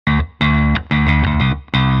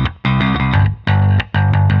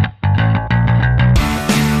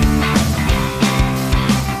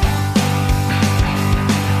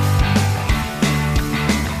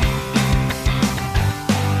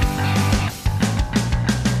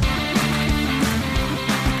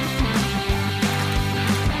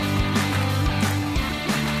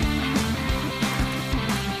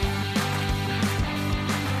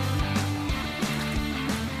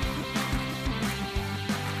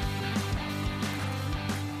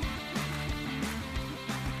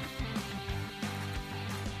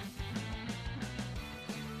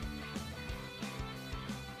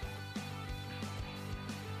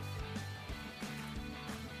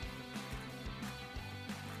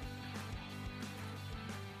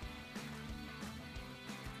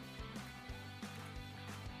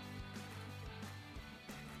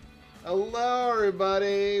Hello,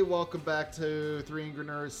 everybody. Welcome back to Three Angry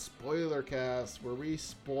Nerds Spoiler Cast, where we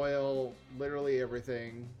spoil literally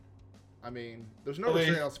everything. I mean, there's no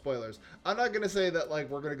restraint on spoilers. I'm not gonna say that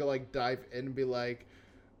we're gonna go dive in and be we're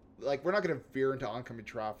not gonna veer into oncoming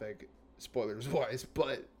traffic, spoilers wise,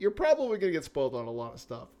 but you're probably gonna get spoiled on a lot of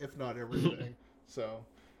stuff, if not everything. So,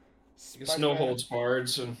 It's no holds barred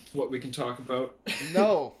and what we can talk about.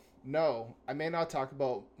 No, I may not talk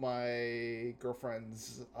about my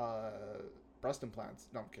girlfriend's breast implants.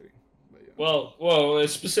 No, I'm kidding. But, Well,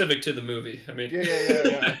 it's specific to the movie. I mean,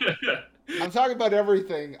 yeah. I'm talking about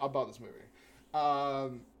everything about this movie.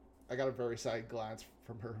 I got a very side glance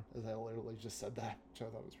from her as I literally just said that, which I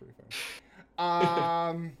thought was pretty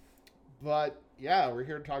funny. But yeah, we're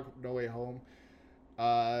here to talk No Way Home.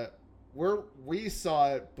 We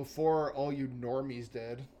saw it before all you normies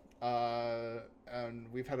did. And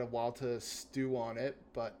we've had a while to stew on it,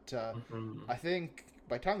 but I think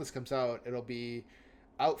by the time this comes out, it'll be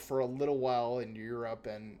out for a little while in Europe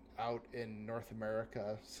and out in North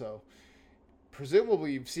America. So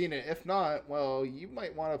presumably you've seen it. If not, well, you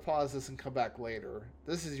might want to pause this and come back later.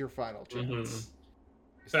 This is your final chance.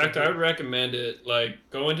 In fact, I would recommend it.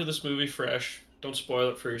 Go into this movie fresh. Don't spoil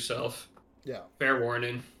it for yourself. Yeah. Fair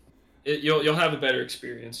warning. You'll have a better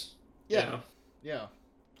experience. Yeah.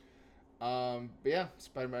 But yeah,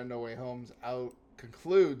 Spider-Man No Way Home's out,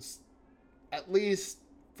 concludes, at least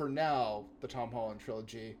for now, the Tom Holland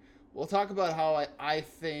trilogy. We'll talk about how I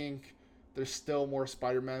think there's still more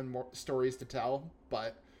Spider-Man stories to tell,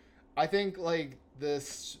 but I think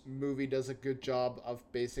this movie does a good job of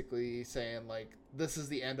basically saying this is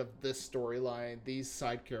the end of this storyline, these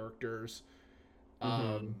side characters.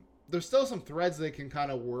 There's still some threads they can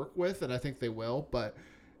kind of work with, and I think they will, but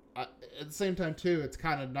at the same time too, it's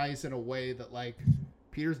kind of nice in a way that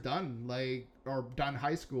Peter's done or done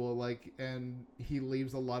high school and he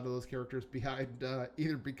leaves a lot of those characters behind,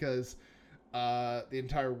 either because the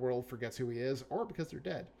entire world forgets who he is or because they're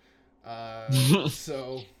dead.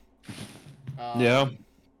 Yeah.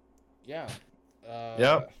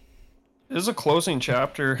 It is a closing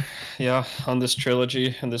chapter, on this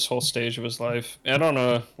trilogy and this whole stage of his life, and on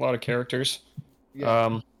a lot of characters.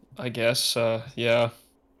 I guess,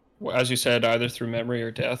 as you said, either through memory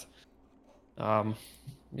or death. But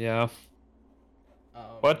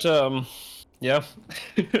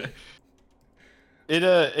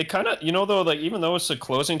it kind of, though, even though it's a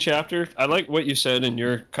closing chapter, I like what you said in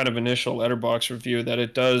your kind of initial Letterboxd review, that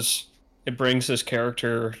it brings this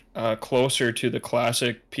character closer to the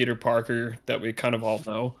classic Peter Parker that we kind of all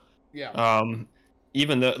know.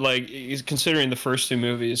 Even though he's considering the first two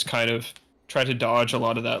movies kind of try to dodge a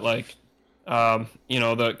lot of that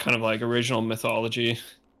the kind of original mythology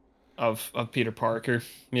of Peter Parker.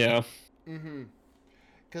 Because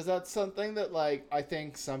that's something that I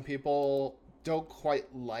think some people don't quite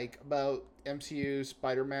like about MCU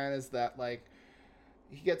Spider-Man, is that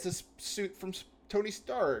he gets his suit from Tony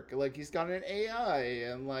Stark, he's got an AI,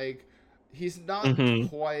 and he's not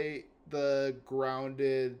quite the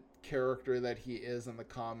grounded character that he is in the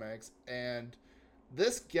comics, and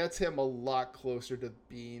this gets him a lot closer to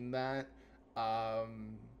being that.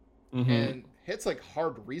 And hits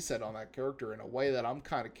hard reset on that character in a way that I'm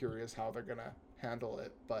kind of curious how they're gonna handle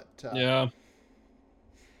it. But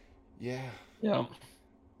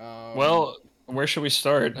well, where should we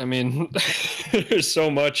start? I mean, there's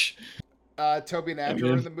so much. Tobey and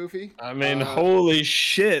Andrew are in the movie. I mean, holy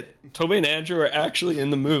shit, Tobey and Andrew are actually in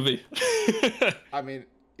the movie. I mean,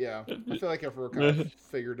 yeah, I feel like I've kind of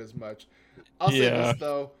figured as much. I'll say this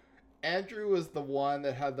though. Andrew was the one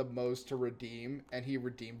that had the most to redeem, and he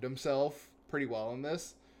redeemed himself pretty well in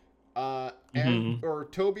this. Or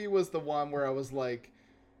Tobey was the one where I was like,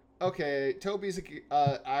 okay, Tobey's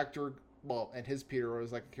a actor, well, and his Peter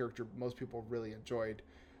was a character most people really enjoyed.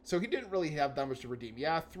 So he didn't really have that much to redeem.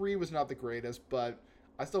 Yeah, 3 was not the greatest, but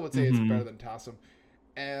I still would say it's better than Tassum.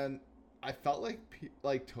 And I felt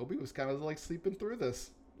like Tobey was kind of sleeping through this.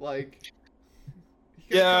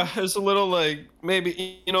 Yeah, it's a little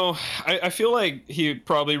maybe, I feel like he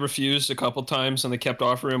probably refused a couple times and they kept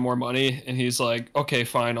offering him more money and he's like, okay,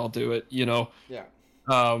 fine, I'll do it, Yeah.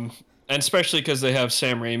 And especially because they have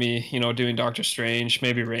Sam Raimi, doing Doctor Strange.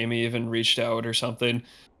 Maybe Raimi even reached out or something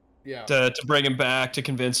to bring him back, to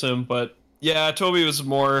convince him. But yeah, Tobey was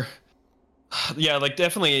more,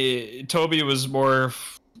 definitely Tobey was more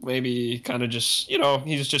maybe kind of just,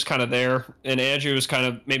 he's just kind of there. And Andrew was kind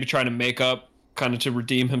of maybe trying to make up, kind of to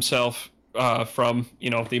redeem himself from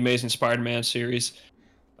the Amazing Spider-Man series.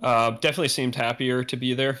 Definitely seemed happier to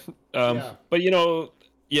be there. But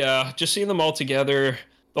just seeing them all together,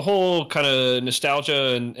 the whole kind of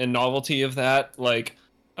nostalgia and novelty of that,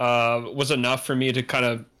 was enough for me to kind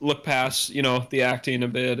of look past, the acting a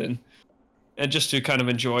bit, and just to kind of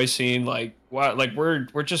enjoy seeing like what, like we're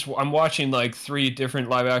just I'm watching like three different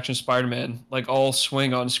live action Spider-Man like all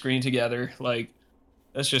swing on screen together. Like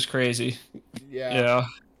that's just crazy. Yeah. Yeah,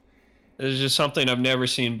 it's just something I've never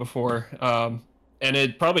seen before. And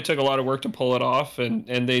it probably took a lot of work to pull it off, and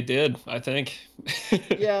they did, I think.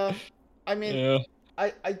 Yeah. I mean, Yeah.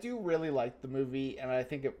 I do really like the movie, and I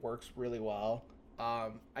think it works really well.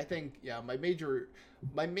 I think, yeah, my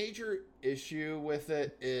major issue with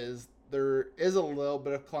it is there is a little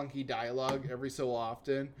bit of clunky dialogue every so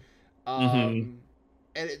often, Mm-hmm. um,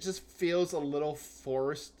 and it just feels a little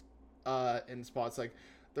forced in spots. Like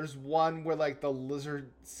there's one where like the lizard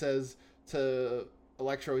says to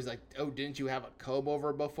Electro, he's like, "Oh, didn't you have a comb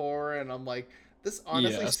over before?" And I'm like, this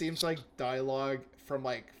honestly Yes. seems like dialogue from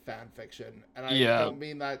like fan fiction, and I Yeah. don't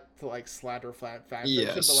mean that to like slander fan fiction,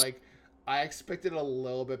 but Yes. like I expected a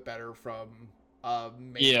little bit better from a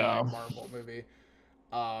Yeah. mainline Marvel movie.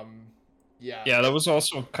 Um, yeah, Yeah, that was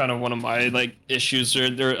also kind of one of my like issues.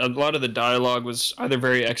 There a lot of the dialogue was either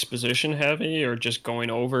very exposition heavy or just going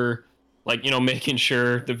over, like making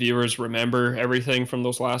sure the viewers remember everything from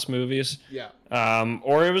those last movies. yeah,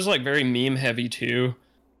 Or it was like very meme heavy too.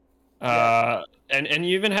 yeah, And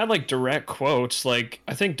you even had like direct quotes. Like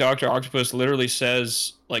I think Doctor Octopus literally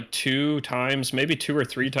says like two times, maybe two or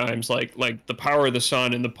three times, like the power of the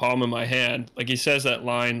sun in the palm of my hand. Like he says that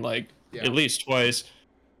line like yeah. at least twice.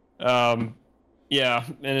 Um, yeah,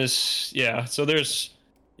 and it's yeah. So there's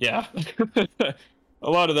yeah, a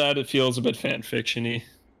lot of that. It feels a bit fan fictiony.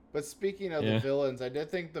 But speaking of the Yeah. villains, I did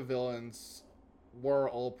think the villains were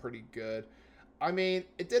all pretty good. I mean,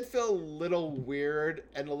 it did feel a little weird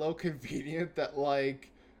and a little convenient that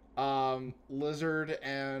like Lizard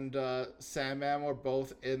and Sandman were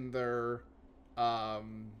both in their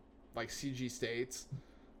um like CG states.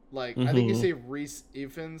 Like I think you Mhm. say Reese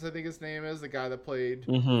Ifans, I think his name is, the guy that played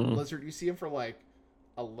Mhm. Lizard. You see him for like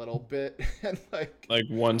a little bit and like Like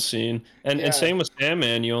one scene, and yeah, same with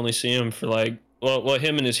Sandman. You only see him for like well,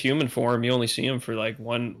 him in his human form. You only see him for like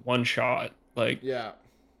one shot. Like yeah.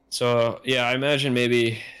 so, yeah. I imagine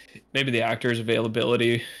maybe the actor's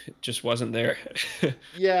availability just wasn't there.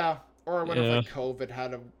 Yeah, or what if Yeah. like COVID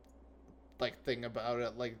had a like thing about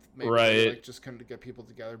it, like maybe they Right. like just couldn't get people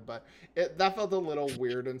together, but that felt a little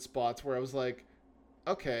weird in spots where I was like,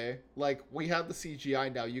 okay, like we have the CGI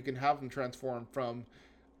now, you can have them transform from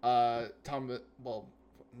Tom, well,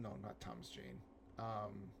 no, not Thomas Jane,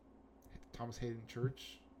 um, Thomas Hayden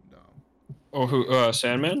Church, no, Oh, who?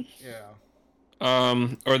 Sandman. yeah,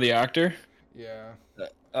 Or the actor. yeah,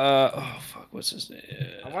 Oh fuck, what's his name?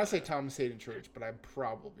 I want to say Thomas Hayden Church, but I'm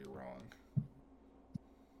probably wrong.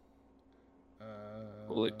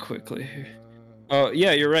 Pull it quickly here. Uh, Oh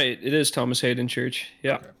yeah, you're right. It is Thomas Hayden Church.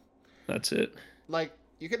 Yeah, okay. that's it. Like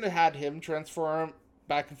you could have had him transform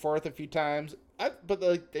back and forth a few times, but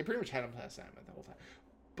like they pretty much had him as Sandman the whole time.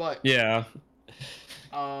 But Yeah.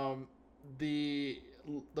 um, the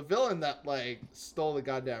the villain that like stole the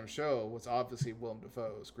goddamn show was obviously Willem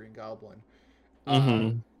Dafoe's Green Goblin,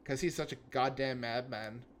 Mm-hmm. because he's such a goddamn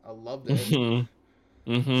madman. I loved it. Mm-hmm.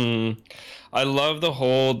 Mm-hmm. I love the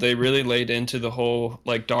whole they really laid into the whole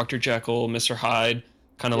like Dr. Jekyll, Mr. Hyde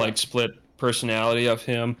kind of Yeah. like split personality of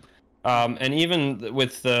him. And even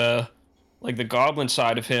with the like the goblin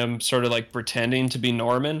side of him sort of like pretending to be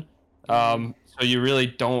Norman. Mm-hmm. So you really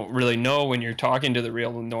don't really know when you're talking to the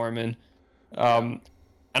real Norman. Yeah. Um,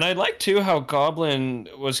 and I like too how Goblin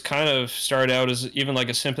was kind of started out as even like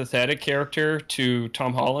a sympathetic character to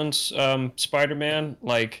Tom Holland's Spider-Man,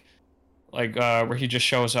 where he just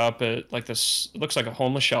shows up at like this, it looks like a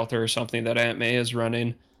homeless shelter or something that Aunt May is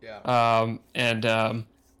running. Yeah. And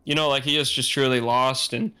like he is just truly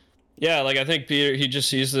lost. And yeah, like I think Peter, he just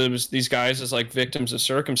sees these guys as like victims of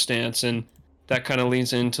circumstance, and that kind of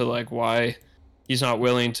leans into like why he's not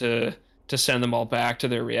willing to send them all back to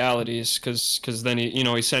their realities, because then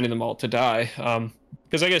he's sending them all to die.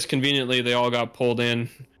 Because I guess conveniently they all got pulled in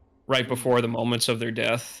right Mm-hmm. before the moments of their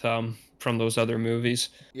death, from those other movies.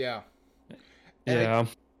 Yeah. And Yeah.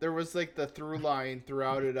 there was like the through line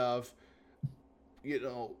throughout it of,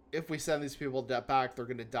 if we send these people back, they're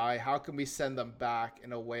gonna die. How can we send them back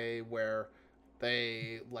in a way where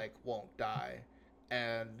they like won't die?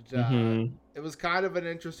 And Mm-hmm. it was kind of an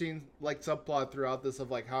interesting like subplot throughout this of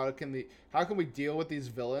like how can we deal with these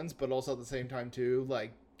villains, but also at the same time too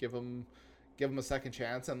like give them a second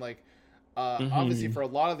chance, and like obviously Mm-hmm. for a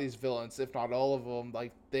lot of these villains, if not all of them,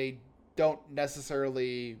 like they don't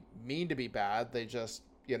necessarily mean to be bad. They just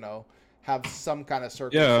have some kind of Yeah.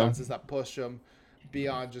 circumstances that push them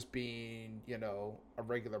beyond just being a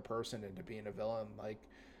regular person into being a villain. Like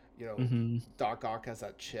you know, Mm-hmm. Doc Ock has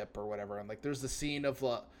that chip or whatever, and like there's the scene of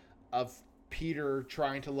Peter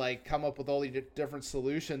trying to like come up with all these different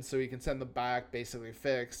solutions so he can send them back basically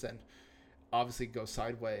fixed, and obviously go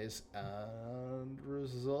sideways and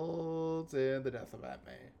result in the death of Aunt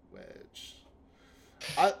May, which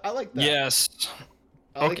I like that. Yes.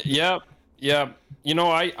 I like Okay. Yeah. Yeah.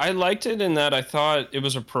 I liked it in that I thought it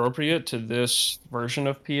was appropriate to this version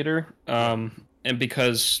of Peter. And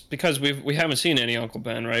because we haven't seen any Uncle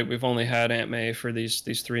Ben, right? We've only had Aunt May for these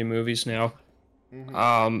three movies now.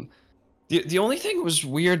 Mm-hmm. The only thing that was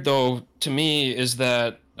weird though to me is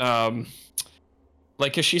that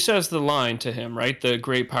like, 'cause she says the line to him, right? The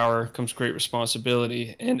great power comes great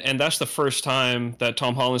responsibility, and that's the first time that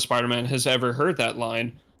Tom Holland Spider-Man has ever heard that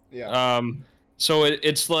line. Yeah. So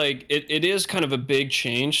it's like it is kind of a big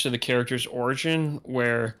change to the character's origin,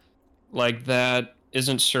 where like that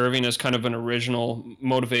isn't serving as kind of an original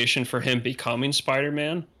motivation for him becoming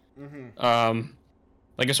Spider-Man. Mm-hmm.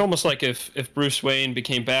 Like it's almost like if Bruce Wayne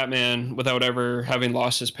became Batman without ever having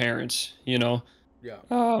lost his parents, you know. Yeah.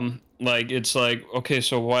 Like it's like, okay,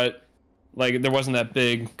 so what? Like there wasn't that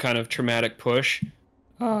big kind of traumatic push.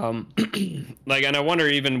 Like, and I wonder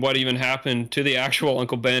even what even happened to the actual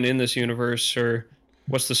Uncle Ben in this universe, or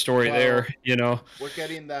what's the story Well, there, you know? We're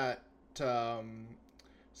getting that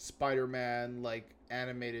Spider-Man like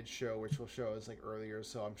animated show, which will show us like earlier,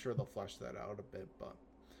 so I'm sure they'll flesh that out a bit. But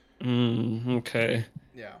Okay.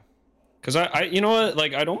 yeah, Because I, you know what,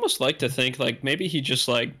 like I'd almost like to think like maybe he just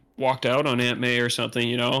like walked out on Aunt May or something,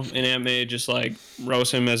 you know, and Aunt May just like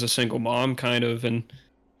roast him as a single mom, kind of, and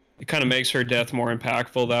it kind of makes her death more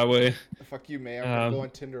impactful that way. fuck you, May. I'm gonna go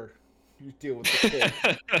on Tinder. You deal with the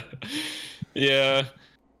kid. Yeah,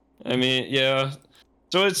 I mean, yeah.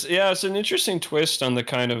 So it's an interesting twist on the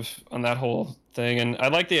kind of on that whole thing, and I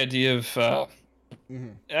like the idea of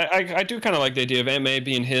Mm-hmm. I do kind of like the idea of Aunt May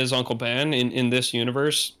being his Uncle Ben in this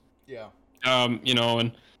universe. Yeah. You know,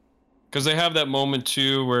 and because they have that moment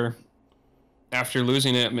too where after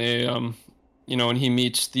losing Aunt May, you know, and he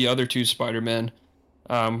meets the other two Spider-Men,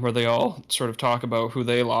 where they all sort of talk about who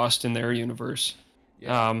they lost in their universe.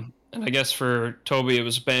 Yeah. And I guess for Toby it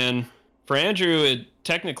was Ben. For Andrew, it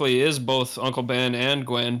technically is both Uncle Ben and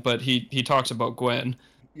Gwen, but he talks about Gwen.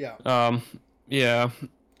 Yeah. Yeah.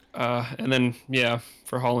 And then yeah,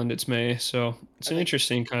 for Holland it's May. So it's an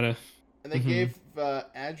interesting kind of. And they gave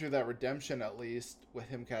Andrew that redemption at least with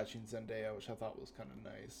him catching Zendaya, which I thought was kind of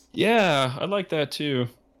nice. Yeah, I like that too.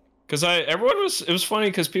 Cause it was funny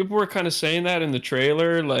because people were kind of saying that in the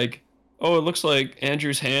trailer, like, oh, it looks like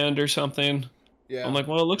Andrew's hand or something. Yeah. I'm like,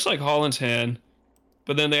 well, it looks like Holland's hand.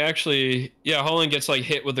 But then they actually, yeah, Holland gets like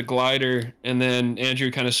hit with the glider, and then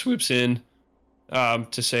Andrew kind of swoops in,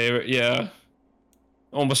 to save it. Yeah,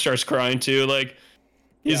 almost starts crying too. Like,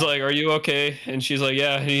 he's like, "Are you okay?" And she's like,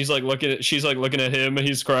 "Yeah." And he's like she's like looking at him, and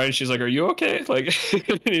he's crying. She's like, "Are you okay?" Like,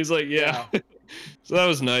 and he's like, "Yeah." So that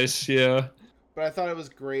was nice. Yeah. But I thought it was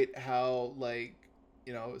great how like,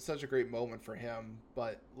 you know, it's such a great moment for him,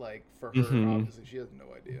 but like for her, obviously she has no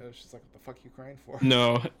idea. She's like, "What the fuck are you crying for?"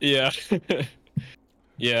 No. Yeah.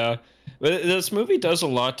 Yeah, but this movie does a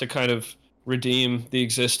lot to kind of redeem the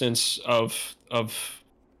existence of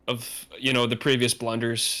you know, the previous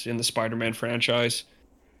blunders in the Spider-Man franchise.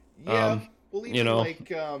 Yeah, well, even you know,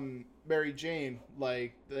 like Mary Jane,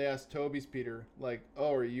 like they asked Toby's Peter, like,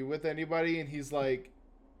 "Oh, are you with anybody?" And he's like,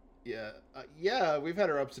 "Yeah, yeah, we've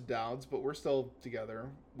had our ups and downs, but we're still together."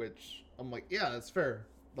 Which I'm like, "Yeah, that's fair."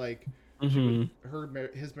 Like,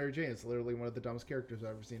 his Mary Jane is literally one of the dumbest characters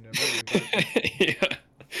I've ever seen in a movie. But, yeah.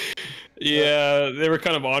 Yeah, they were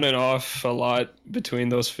kind of on and off a lot between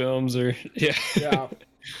those films, or yeah. Yeah.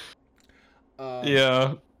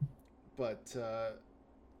 Yeah. But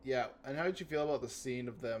yeah, and how did you feel about the scene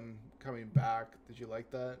of them coming back? Did you like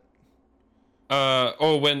that?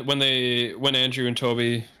 Oh, when Andrew and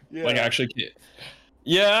Toby like actually,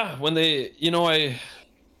 yeah, when they, you know, I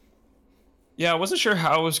wasn't sure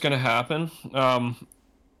how it was gonna happen.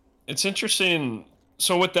 It's interesting.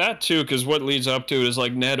 So with that too, because what leads up to it is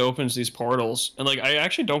like Ned opens these portals, and like I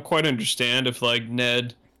actually don't quite understand if like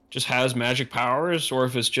Ned just has magic powers or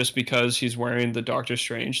if it's just because he's wearing the Doctor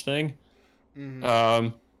Strange thing.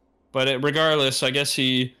 But regardless, I guess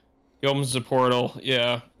he opens the portal.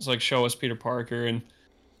 Yeah, it's like, show us Peter Parker,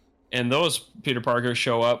 and those Peter Parkers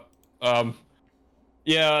show up.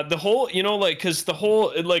 Yeah, the whole, you know, like, because the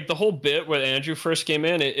whole bit when Andrew first came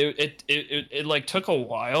in, it like took a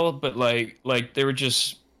while, but like they were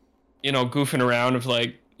just, you know, goofing around of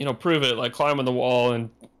like, you know, prove it, like climb on the wall, and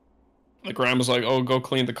like Grandma's like, oh, go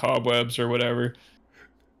clean the cobwebs or whatever.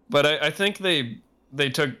 But I think they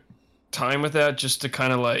took time with that just to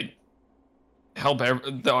kind of like help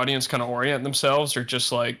the audience kind of orient themselves, or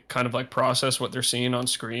just like kind of like process what they're seeing on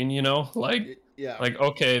screen, you know? Yeah, Like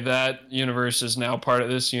okay, that universe is now part of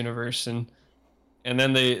this universe, and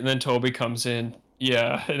then Toby comes in.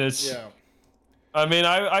 Yeah, and it's yeah, I mean,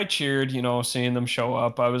 I cheered, you know, seeing them show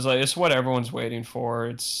up. I was like, it's what everyone's waiting for.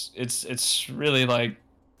 It's really like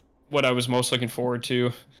what I was most looking forward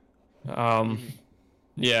to. Um, hmm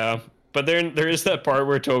yeah, but there is that part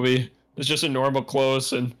where Toby is just in normal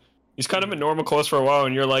clothes, and he's kind of hmm in normal clothes for a while,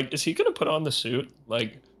 and you're like, is he gonna put on the suit?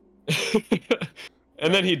 Like,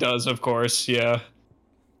 and then right. he does, of course. Yeah,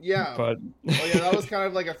 Yeah. but Oh yeah, that was kind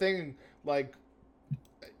of like a thing. Like,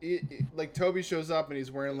 like Toby shows up and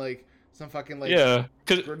he's wearing like some fucking like yeah,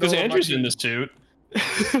 because granola Andrew's in munching. the suit,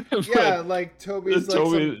 Yeah, but like Toby's like some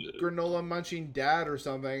Toby. granola munching dad or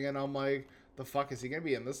something, and I'm like, the fuck is he gonna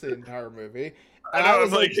be in this the entire movie? I And I know. I'm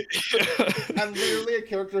was like, like, and literally a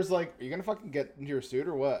character's like, are you gonna fucking get into your suit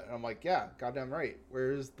or what? And I'm like, yeah, goddamn right.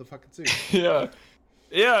 Where's the fucking suit? yeah.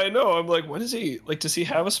 Yeah, I know. I'm like, what is he like? Does he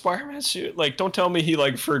have a Spider-Man suit? Like, don't tell me he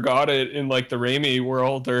like forgot it in like the Raimi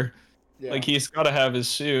world, or Yeah, like he's got to have his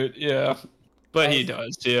suit. Yeah, I but he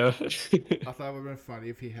was. does. Yeah, I thought it would have been funny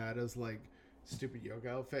if he had his like stupid yoga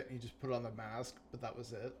outfit and he just put on the mask, but that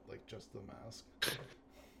was it, like just the mask.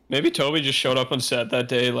 maybe Toby just showed up on set that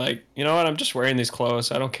day. Like, you know what? I'm just wearing these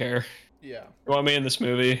clothes. I don't care. Yeah. You want me in this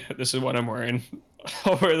movie? This is what I'm wearing.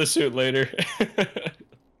 I'll wear the suit later.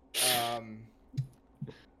 Um.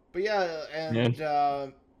 But yeah, Man.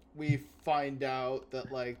 and we find out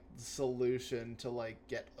that like the solution to like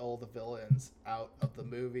get all the villains out of the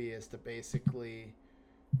movie is to basically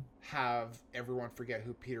have everyone forget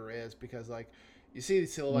who Peter is, because like you see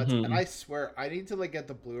these silhouettes and Hmm. I swear I need to like get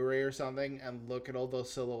the Blu-ray or something and look at all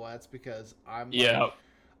those silhouettes, because I'm like, Yeah.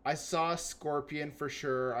 I saw Scorpion for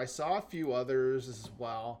sure. I saw a few others as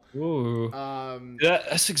well. Ooh. Um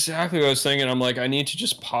That's exactly what I was thinking. I'm like, I need to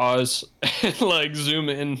just pause and like zoom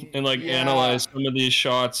in and like yeah. analyze some of these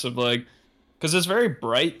shots of like, because it's very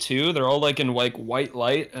bright too. They're all like in like white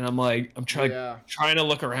light, and I'm like, Yeah. trying to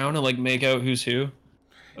look around and like make out who's who.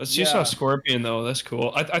 You saw Yeah. Scorpion though. That's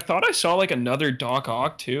cool. I thought I saw like another Doc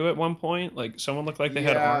Ock too at one point. Like someone looked like they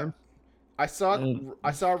had Yeah. arms. I saw And,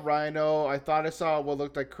 I saw Rhino. I thought I saw what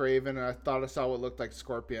looked like Craven, and I thought I saw what looked like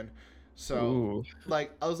Scorpion. So, ooh.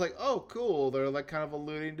 like, I was like, oh, cool. They're like kind of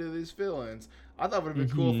alluding to these villains. I thought it would have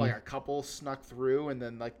been cool if Mhm. like a couple snuck through, and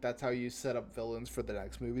then like that's how you set up villains for the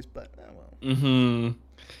next movies. But Mhm.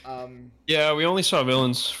 um, Yeah, we only saw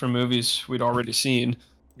villains from movies we'd already seen,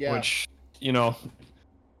 yeah, which you know.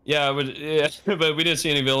 Yeah, but yeah, but we didn't see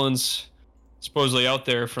any villains supposedly out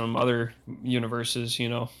there from other universes. You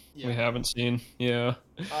know, we yeah. haven't seen. Yeah.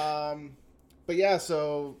 Um, but yeah.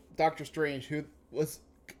 So Doctor Strange, who was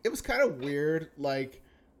it was kind of weird. Like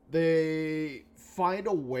they find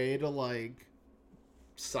a way to like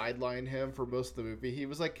sideline him for most of the movie. He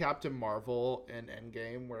was like Captain Marvel in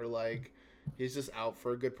Endgame, where like he's just out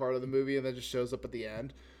for a good part of the movie and then just shows up at the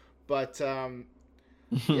end. But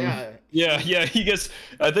yeah, Yeah, he. yeah. He gets.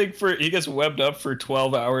 I think he gets webbed up for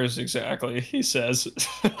 12 hours exactly. He says.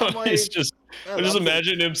 I'm He's like, just. oh, I that just was a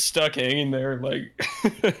imagine him stuck hanging there. Like,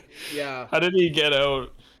 yeah. how did he get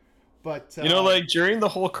out? But You know, like during the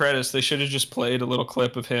whole credits, they should have just played a little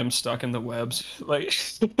clip of him stuck in the webs. Like.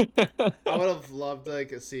 I would have loved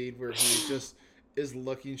like a scene where he just is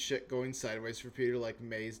looking shit going sideways for Peter, like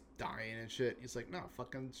May's dying and shit. He's like, no,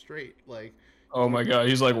 fucking straight. Like, Oh you my god,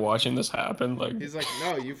 he's like watching this happen. Like he's like,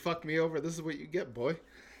 no, you fucked me over. This is what you get, boy.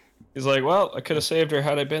 he's like, well, I could have saved her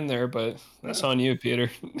had I been there, but that's Yeah. on you, Peter.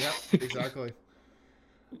 Yep, exactly.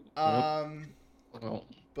 Yep. Um, Well,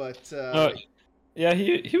 but yeah,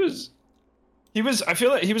 he was. I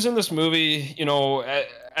feel like he was in this movie, you know,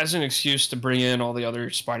 as an excuse to bring in all the other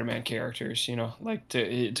Spider-Man characters. You know, like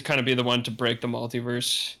to kind of be the one to break the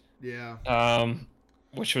multiverse. yeah,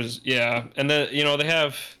 Which was yeah, and then you know they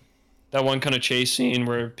have that one kind of chase scene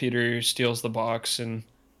where Peter steals the box and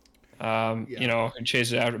yeah, you know, and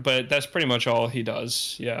chases after. But that's pretty much all he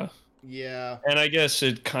does. Yeah. yeah, And I guess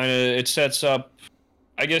it sets up.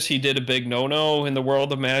 I guess he did a big no-no in the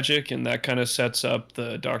world of magic, and that kind of sets up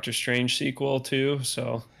the Doctor Strange sequel too.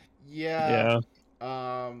 So yeah.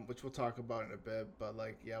 yeah. Which we'll talk about in a bit. But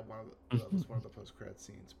like, yeah, that Hmm. was one of the post-credit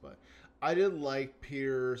scenes. But I did like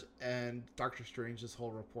Peter's and Doctor Strange's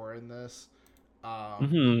whole rapport in this. Um,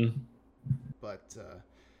 Hmm. but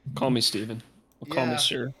Call me Steven. Well, call me yeah,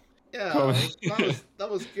 Sir. Call yeah, me. that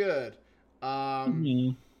was good. Um,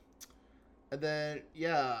 Mhm. and then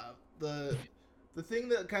yeah, the thing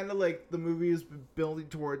that kind of like the movie is building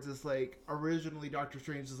towards is like originally Doctor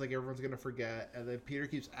Strange is like everyone's gonna forget, and then Peter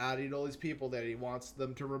keeps adding all these people that he wants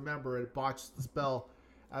them to remember and botches the spell,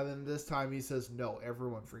 And then this time he says, no,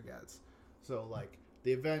 everyone forgets. So, like,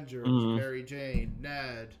 the Avengers, Mm. Mary Jane,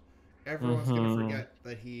 Ned, everyone's going to forget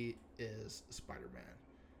that he is Spider-Man.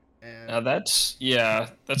 And Now that's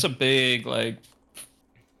a big like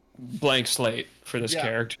blank slate for this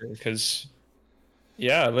character because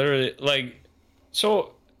literally like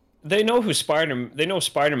so they know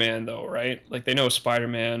Spider-Man though, right? Like they know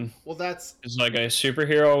Spider-Man. Well, that's is like a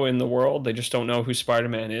superhero in the world. They just don't know who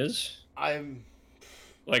Spider-Man is. I'm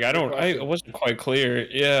like I wasn't quite clear.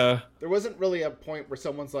 Yeah. There wasn't really a point where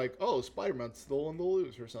someone's like, "Oh, Spider-Man's still in the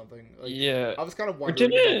loose" or something. Like, Yeah. I was kind of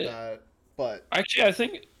wondering about that, but actually, I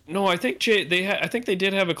think they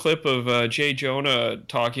did have a clip of Jay Jonah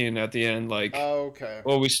talking at the end, like, oh, okay,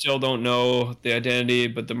 well, we still don't know the identity,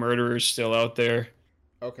 but the murderer's still out there.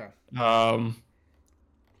 Okay.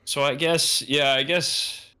 So I guess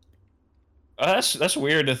that's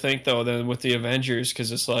weird to think though. Then with the Avengers,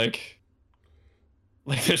 because it's like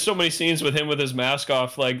there's so many scenes with him with his mask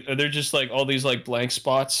off. Like they're just like all these like blank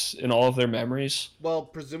spots in all of their memories. Well,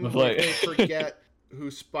 presumably if they forget who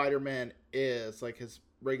Spider-Man is, like his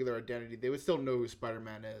regular identity, they would still know who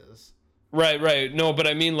Spider-Man is. Right. No, but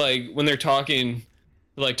I mean like when they're talking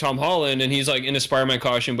like Tom Holland and he's like in a Spider-Man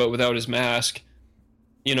costume but without his mask,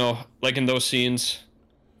 you know, like in those scenes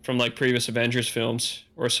from like previous Avengers films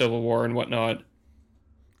or Civil War and whatnot.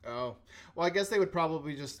 Oh, well, I guess they would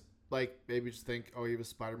probably just like maybe just think, oh, he was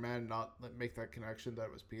Spider-Man, not make that connection that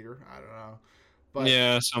it was Peter. I don't know. But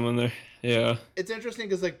yeah, someone there. Yeah. It's interesting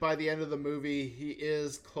because like by the end of the movie, he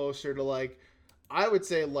is closer to like, I would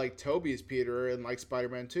say like Tobey's Peter and like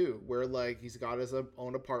Spider-Man 2, where like he's got his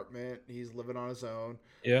own apartment, he's living on his own.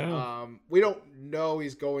 Yeah. We don't know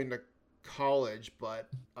he's going to college, but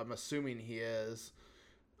I'm assuming he is.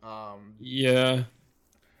 Yeah.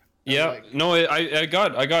 Yeah. Like, no, I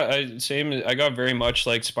got very much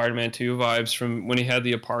like Spider-Man 2 vibes from when he had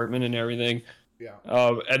the apartment and everything. Yeah.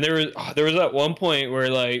 And there was at one point where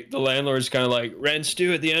like the landlord's kind of like, rent's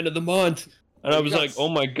due at the end of the month. And I was like, oh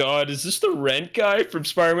my God, is this the rent guy from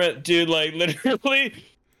Spider-Man? Dude, like literally,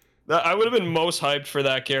 I would have been most hyped for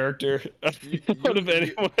that character out of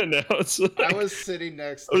anyone else. I was sitting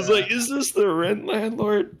next to I was like, is this the rent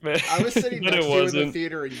landlord? Man. I was sitting next to you in the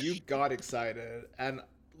theater and you got excited. And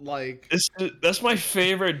like... That's my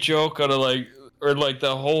favorite joke out of like, or like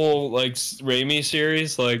the whole like Raimi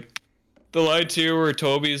series. Like the line too where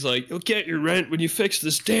Toby's like, you'll get your rent when you fix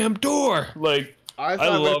this damn door. Like... I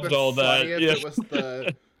loved all that. Yeah.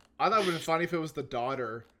 I thought it would be funny if it was the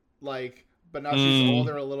daughter, like, but now she's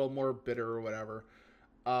older, a little more bitter or whatever.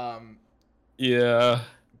 Yeah.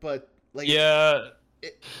 But like, yeah,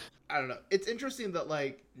 I don't know. It's interesting that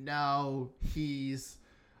like now he's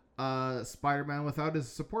Spider-Man without his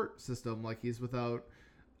support system. Like he's without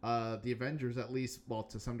the Avengers, at least. Well,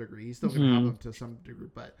 to some degree, he's still gonna have them to some degree,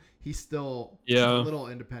 but he's still a little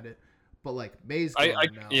independent. But like May's gone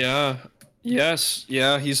now. Yeah. Yes,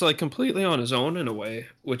 yeah, he's like completely on his own in a way,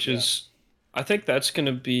 which is, I think that's going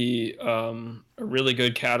to be a really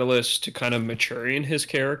good catalyst to kind of maturing his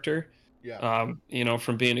character. Yeah. You know,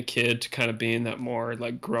 from being a kid to kind of being that more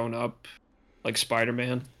like grown up, like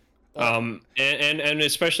Spider-Man. And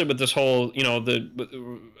especially with this whole, you know,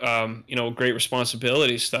 you know, great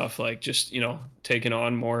responsibility stuff, like just, you know, taking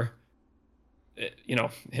on more, you know,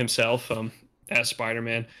 himself as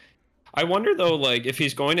Spider-Man. I wonder though, like if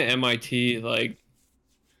he's going to MIT, like,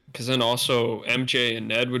 because then also MJ and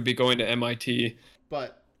Ned would be going to MIT.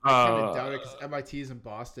 But I kind of doubt it because MIT is in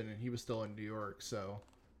Boston and he was still in New York, so.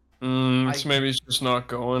 So maybe he's just not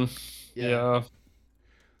going. Yeah.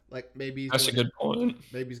 Like maybe that's a good point.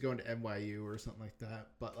 Maybe he's going to NYU or something like that.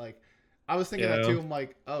 But like, I was thinking that too. I'm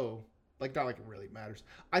like, oh, like not like it really matters.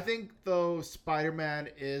 I think though Spider-Man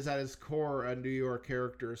is at his core a New York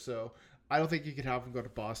character, so. I don't think you could have him go to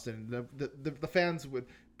Boston. The fans would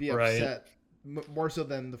be upset more so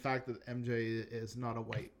than the fact that MJ is not a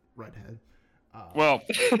white redhead. Well,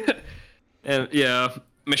 and yeah,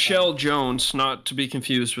 Michelle Jones, not to be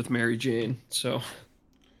confused with Mary Jane. So,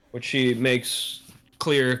 which she makes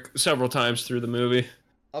clear several times through the movie.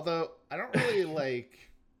 Although I don't really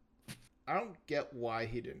I don't get why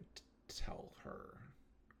he didn't tell her.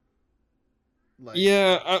 Like,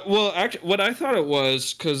 yeah, well, actually, what I thought it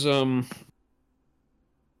was because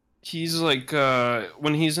he's like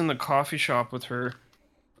when he's in the coffee shop with her,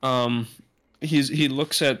 he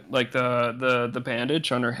looks at like the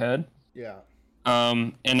bandage on her head. Yeah.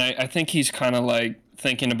 And I think he's kind of like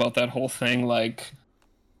thinking about that whole thing, like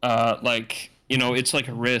you know, it's like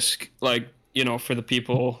a risk, like you know, for the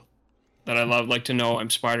people that I love, like to know I'm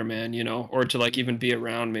Spider-Man, you know, or to like even be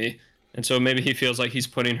around me, and so maybe he feels like he's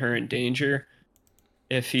putting her in danger.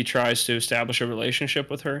 if he tries to establish a relationship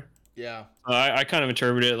with her. Yeah. I kind of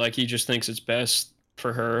interpret it like he just thinks it's best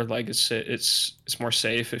for her. Like it's more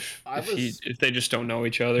safe I was if they just don't know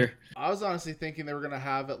each other. I was honestly thinking they were gonna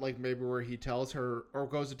have it like maybe where he tells her or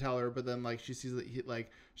goes to tell her, but then like she sees that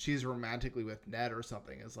she's romantically with Ned or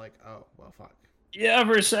something. It's like, oh well, fuck. Yeah,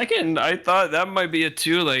 for a second I thought that might be it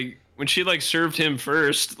too. Like when she like served him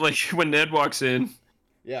first, like when Ned walks in,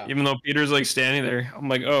 Yeah. even though Peter's like standing there, I'm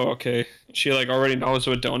like, oh okay. She like already knows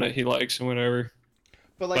what donut he likes and whatever.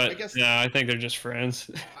 But like I But guess yeah, I think they're just friends.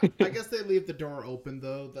 I guess they leave the door open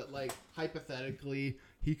though that like hypothetically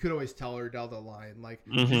he could always tell her down the line like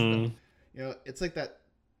Hmm. you know it's like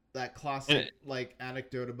that classic like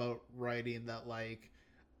anecdote about writing that like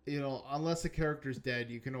you know unless the character's dead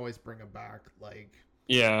you can always bring him back like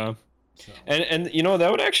Yeah. so And you know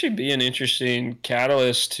that would actually be an interesting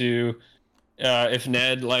catalyst to if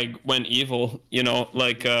Ned like went evil, you know,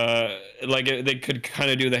 like they could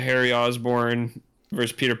kind of do the Harry Osborn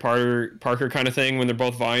versus Peter Parker kind of thing when they're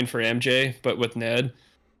both vying for MJ, but with Ned.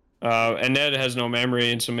 And Ned has no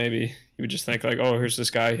memory, and so maybe he would just think like, oh, here's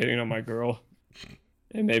this guy hitting on my girl,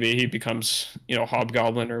 and maybe he becomes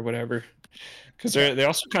Hobgoblin or whatever. Because yeah they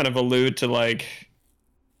also kind of allude to like,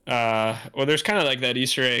 well, there's kind of like that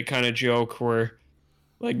Easter egg kind of joke where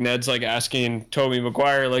like Ned's like asking Tobey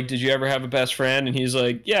Maguire, like, did you ever have a best friend? And he's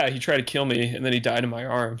like, yeah, he tried to kill me and then he died in my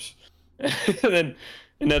arms. and then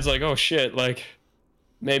and Ned's like, oh shit, like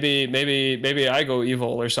maybe I go evil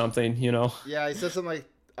or something, you know? yeah he says something like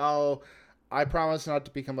oh I promise not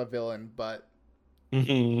to become a villain but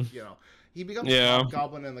Hmm. you know he becomes a Yeah.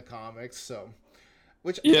 Hobgoblin in the comics so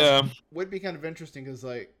which I guess Yeah. would be kind of interesting because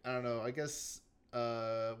like I don't know I guess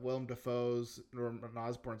Willem Dafoe's Norman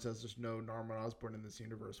Osborn says there's no Norman Osborn in this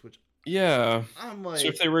universe which Yeah. I'm So if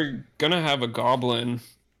like they were gonna have a goblin,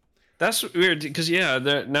 that's weird because yeah,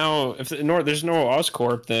 now if there's no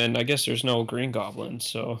Oscorp, then I guess there's no Green Goblin.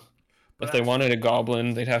 So but if they wanted a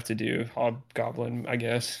goblin, they'd have to do Hobgoblin, I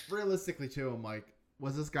guess. realistically too I'm like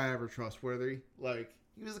was this guy ever trustworthy like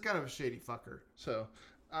he was kind of a shady fucker so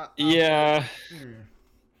I'm like, Yeah, hmm.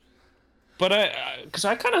 but because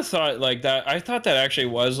I kind of thought like that. I thought that actually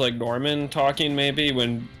was like Norman talking maybe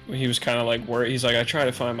when he was kind of like worried. He's like, I try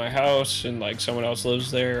to find my house and like someone else lives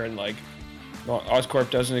there and like Oscorp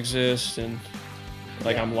doesn't exist and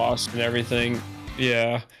like Yeah. I'm lost and everything.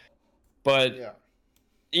 Yeah, but Yeah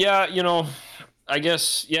yeah, I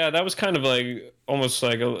guess yeah, that was kind of like almost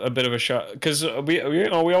like a bit of a shock because we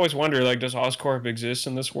always wonder like does Oscorp exist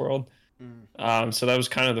in this world? mm. So that was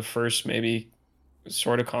kind of the first maybe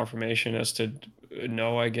sort of confirmation as to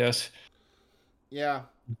no, I guess. Yeah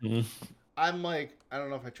Mhm. I'm like I don't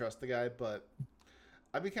know if I trust the guy but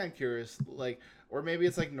I'd be kind of curious like or maybe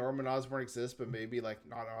it's like Norman Osborn exists but maybe like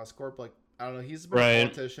not Oscorp like I don't know he's been a Right.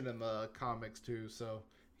 politician in the comics too so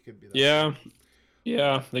he could be that Yeah.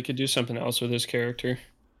 Yeah. They could do something else with his character,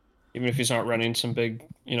 even if he's not running some big,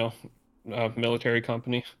 military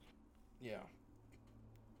company. yeah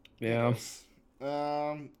Yeah. Yes.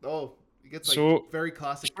 Oh, it gets like So. very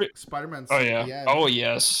classic Spider-Man Oh scene at yeah. the end. Oh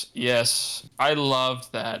yes. Yes. I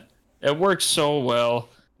loved that. It worked so well.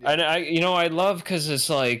 Yeah. And I love because it's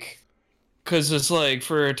like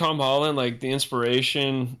for Tom Holland, like the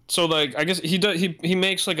inspiration. So like I guess he does he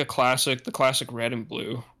makes like the classic red and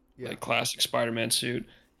blue, Yeah. like classic Spider-Man suit.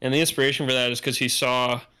 And the inspiration for that is because he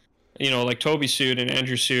saw, like Toby's suit and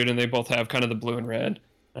Andrew's suit, and they both have kind of the blue and red.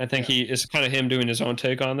 I think it's kind of him doing his own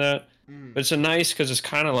take on that. Mm. But it's a nice because it's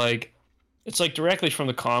kind of like it's like directly from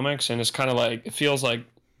the comics, and it's kind of like it feels like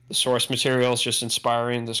the source material is just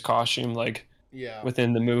inspiring this costume like Yeah.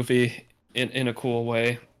 within the movie in a cool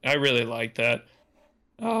way. I really like that.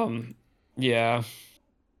 Yeah,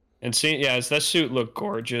 and seeing that suit looked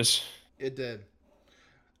gorgeous. It did.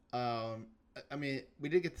 I mean, we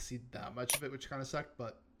did get to see that much of it, which kind of sucked,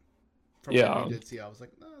 but from what Yeah, we did see, I was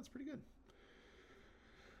like, no, that's pretty good.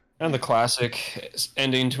 and the classic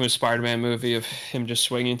ending to a Spider-Man movie of him just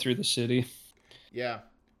swinging through the city. Yeah.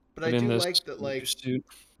 But I But in do this like that, like, suit.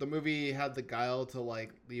 the movie had the guile to,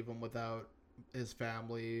 like, leave him without his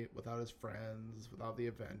family, without his friends, without the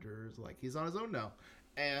Avengers. Like, he's on his own now.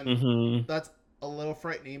 And Mm-hmm. that's a little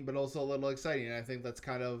frightening, but also a little exciting. And I think that's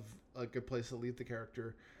kind of a good place to leave the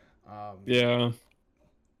character. Yeah.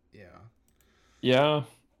 Yeah. Yeah,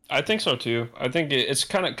 I think so too. I think it's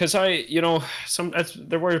kind of because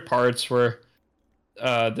there were parts where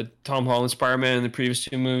the Tom Holland Spider-Man in the previous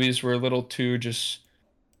two movies were a little too just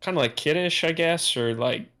kind of like kiddish, I guess, or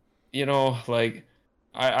like like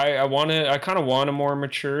I kind of want a more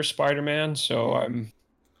mature Spider-Man. So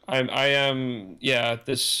I am yeah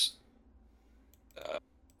this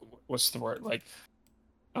what's the word like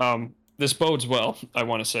this bodes well. I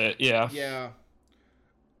want to say it. Yeah, Yeah.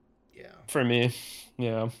 Yeah. for me.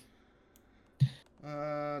 Yeah.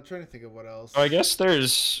 Trying to think of what else. I guess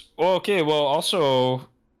there's. Well, okay. Well, also,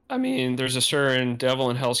 I mean, there's a certain devil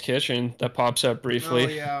in Hell's Kitchen that pops up Oh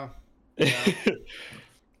briefly. yeah. Yeah.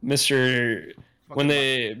 Mr. When Fucking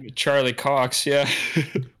they Charlie Cox, yeah.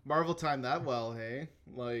 Marvel timed that well, hey?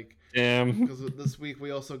 Like, Damn. because this week we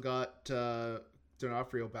also got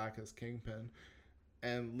D'Onofrio back as Kingpin,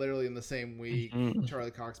 and literally in the same week, Mhm. Charlie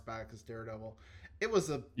Cox back as Daredevil. It was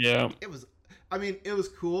a, Yeah. it was, I mean, it was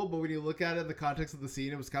cool, but when you look at it in the context of the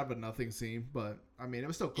scene, it was kind of a nothing scene. But I mean, it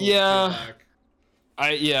was still cool. To Yeah. see him back.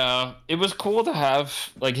 Yeah. It was cool to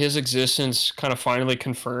have like his existence kind of finally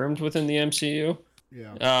confirmed within the MCU.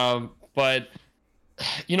 Yeah. But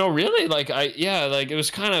really, like like it was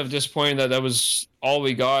kind of disappointing that that was all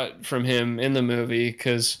we got from him in the movie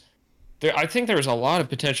because I think there was a lot of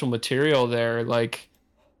potential material there. Like,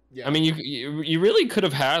 Yeah. I mean, you really could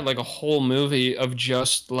have had like a whole movie of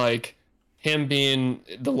just like him being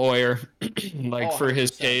the lawyer, like Oh, for his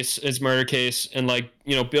 100%. case, his murder case, and like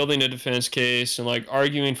building a defense case and like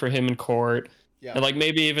arguing for him in court, Yeah. and like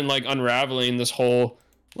maybe even like unraveling this whole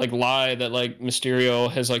like lie that like Mysterio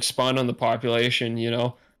has like spun on the population.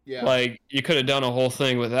 Yeah. Like you could have done a whole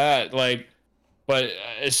thing with that, like. But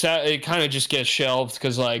it kind of just gets shelved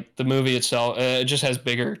because like the movie itself, it just has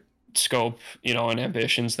bigger scope, and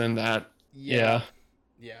ambitions than that. Yeah.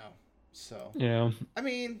 Yeah. So. Yeah. I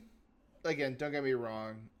mean, again, don't get me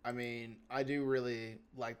wrong. I mean, I do really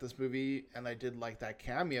like this movie, and I did like that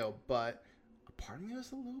cameo, but a part of me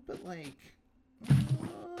was a little bit like,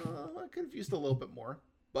 I could have used a little bit more.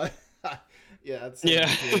 But yeah,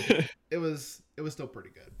 it was still pretty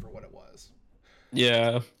good for what it was.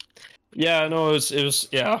 Yeah. Yeah. No, it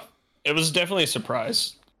was definitely a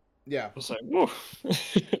surprise. Yeah. I was like, whoa.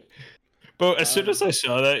 But as soon as I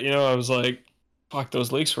saw that, I was like, fuck,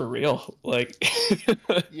 those leaks were real. Like,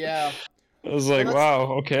 yeah. I was like,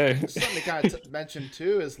 wow, okay. Something to kind of mention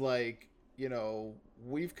too is like,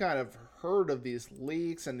 we've kind of heard of these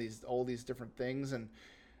leaks and all these different things, and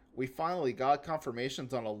we finally got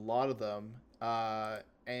confirmations on a lot of them.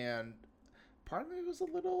 And part of me was a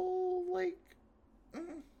little like,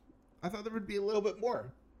 I thought there would be a little bit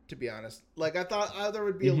more, to be honest. Like, I thought there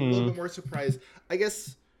would be a little bit more surprise. I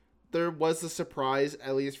guess there was a surprise,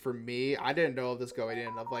 at least for me. I didn't know of this going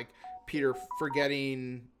in, of like Peter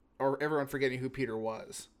forgetting, or everyone forgetting who Peter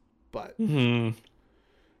was. But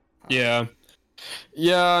yeah,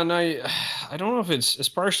 and I don't know if it's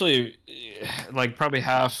partially like probably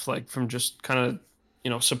half like from just kind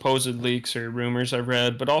of supposed leaks or rumors I've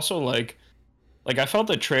read, but also like I felt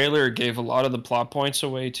the trailer gave a lot of the plot points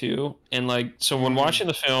away too, and like so when watching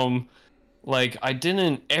the film, like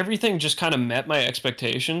everything just kind of met my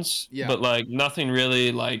expectations, but like nothing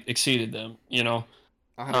really like exceeded them,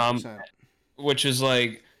 100%. Which is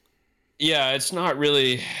like, yeah, it's not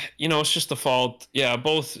really, it's just the fault,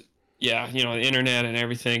 both, the internet and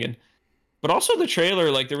everything, but also the trailer,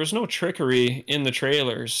 like there was no trickery in the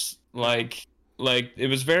trailers, like it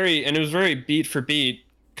was very beat for beat,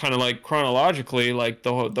 kind of like chronologically, like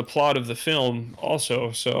the plot of the film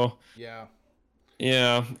also. So yeah.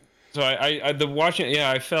 So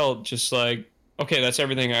I felt just like, okay, that's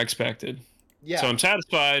everything I expected. Yeah. So I'm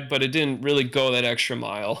satisfied, but it didn't really go that extra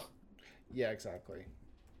mile. Yeah, exactly.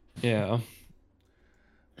 Yeah.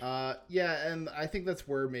 Yeah, and I think that's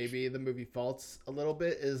where maybe the movie faults a little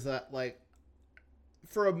bit, is that like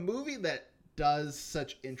for a movie that does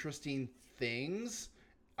such interesting things,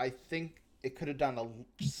 I think it could have done a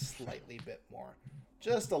slightly bit more,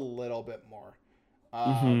 just a little bit more.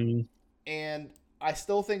 And I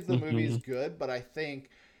still think the movie is good, but I think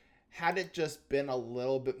had it just been a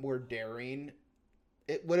little bit more daring,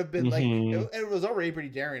 it would have been like it was already pretty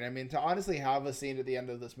daring. I mean, to honestly have a scene at the end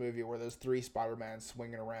of this movie where there's 3 Spider-Man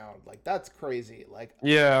swinging around, like that's crazy. Like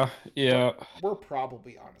yeah, we're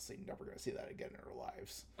probably honestly never gonna see that again in our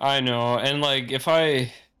lives. I know, and like if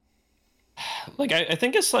I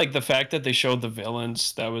think it's like the fact that they showed the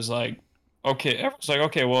villains that was like, okay, everyone's like,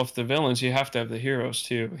 okay, well if the villains, you have to have the heroes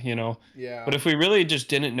too, Yeah. But if we really just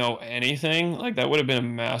didn't know anything, like that would have been a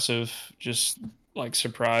massive just like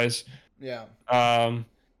surprise. Yeah.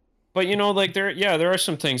 But like there are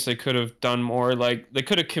some things they could have done more. Like they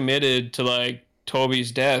could have committed to like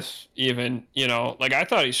Toby's death, even. Like I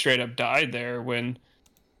thought he straight up died there when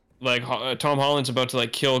like Tom Holland's about to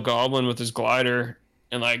like kill Goblin with his glider,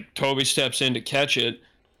 and like Toby steps in to catch it,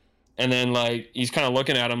 and then like he's kind of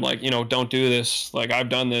looking at him like, don't do this. Like I've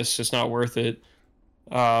done this. It's not worth it.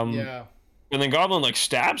 Yeah. And then Goblin like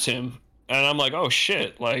stabs him, and I'm like, oh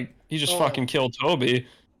shit! Like he just fucking killed Toby.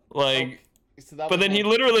 Like So that But was then he one.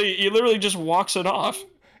 literally just walks it off.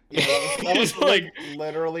 Yeah, that was He's like like,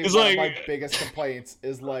 literally he's one of like, my biggest complaints.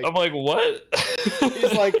 Is I'm like like, what?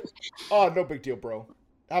 he's like, oh, no big deal, bro.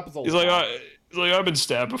 Happens all He's the like, time. he's like, I've been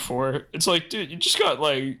stabbed before. It's like, dude, you just got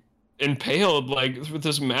like impaled like with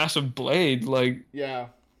this massive blade. Like, Yeah,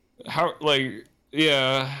 how? Like,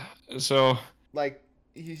 yeah. So, like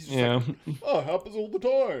he's just like, yeah. oh, happens all the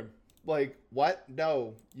time. Like what?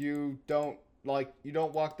 No, you don't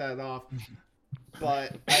walk that off.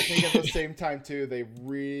 But I think at the same time too, they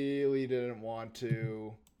really didn't want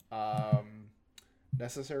to um,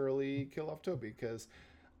 necessarily kill off Toby because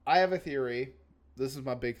I have a theory. This is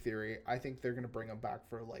my big theory. I think they're gonna bring him back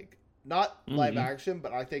for like not live Mm. action,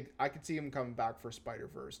 but I think I could see him coming back for Spider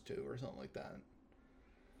Verse 2 or something like that.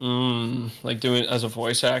 Like doing it as a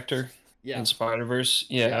voice actor Yeah, in Spider Verse.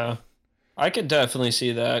 yeah, Yeah, I could definitely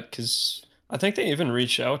see that because I think they even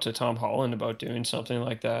reached out to Tom Holland about doing something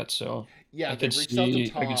like that. So yeah. I They could reached out to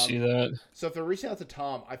see, I could see Tom. that. So if they're reaching out to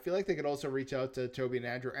Tom, I feel like they could also reach out to Toby and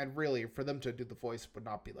Andrew, and really for them to do the voice would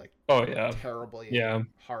not be like Oh yeah, terribly yeah,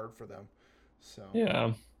 hard for them. So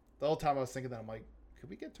yeah. the whole time I was thinking that I'm like, could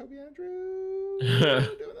we get Toby Andrew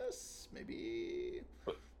doing this? Maybe.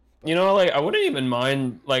 You know, like I wouldn't even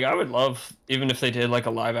mind. Like I would love even if they did like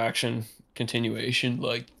a live action continuation,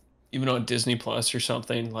 like even on Disney Plus or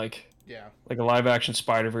something, Yeah. like a live action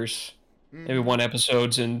Spider Verse. Maybe Hmm. one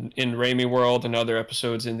episode's in Raimi world and other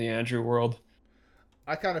episodes in the Andrew world.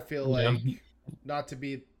 I kind of feel Yeah, like, not to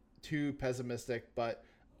be too pessimistic, but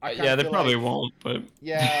I kind yeah, of they feel probably like, won't, but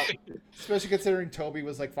yeah, especially considering Toby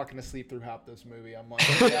was like fucking asleep through half this movie. I'm like,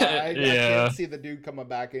 yeah, I yeah. can't see the dude coming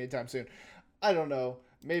back anytime soon. I don't know.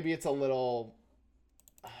 Maybe it's a little.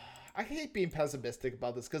 I hate being pessimistic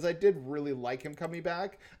about this because I did really like him coming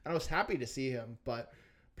back, and I was happy to see him. But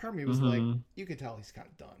part of me was like, Hmm. you can tell he's kind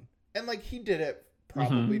of done, and like he did it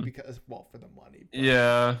probably Hmm. because, well, for the money. But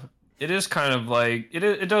Yeah, it is kind of like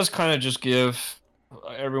it does kind of just give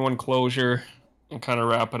everyone closure and kind of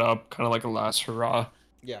wrap it up, kind of like a last hurrah.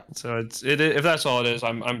 yeah, So if that's all it is,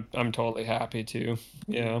 I'm totally happy to.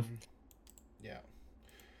 Yeah. mhm, yeah.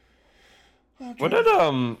 I'm trying to.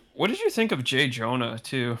 What did you think of Jay Jonah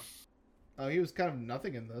too? Oh, he was kind of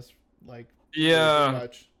nothing in this. Like, really too Yeah,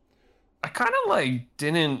 much. I kind of like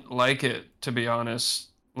didn't like it to be honest.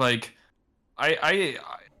 Like I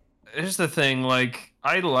here's the thing, like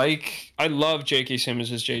I love J.K.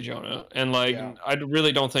 Simmons as Jay Jonah, and like Yeah. I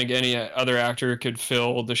really don't think any other actor could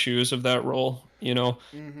fill the shoes of that role, you know.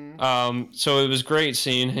 Mm-hmm. So it was great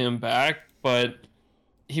seeing him back, but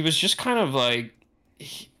he was just kind of like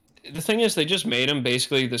the thing is they just made him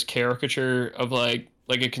basically this caricature of like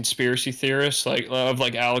a conspiracy theorist, like of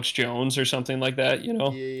like Alex Jones or something like that, you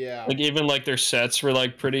know. Yeah. Like even like their sets were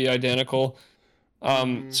like pretty identical.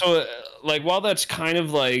 Mm-hmm. So like while that's kind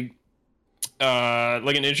of like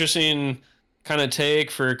an interesting kind of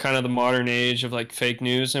take for kind of the modern age of like fake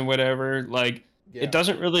news and whatever, like Yeah. it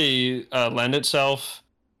doesn't really lend itself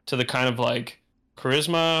to the kind of like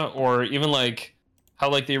charisma or even like how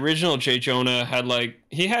like the original Jay Jonah had like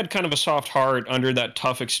he had kind of a soft heart under that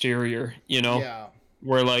tough exterior, you know, Yeah.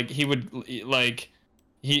 where like he would like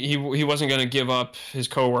he wasn't going to give up his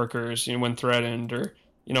coworkers, you know, when threatened, or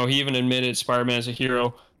you know he even admitted Spider-Man as a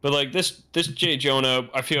hero. But like this Jay Jonah,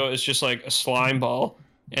 I feel is just like a slime ball,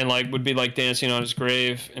 and like would be like dancing on his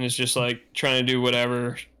grave, and is just like trying to do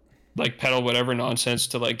whatever, like peddle whatever nonsense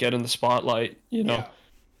to like get in the spotlight, you know.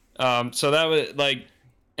 Yeah. So that was like,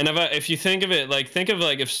 and if you think of it, like think of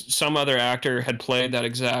like if some other actor had played that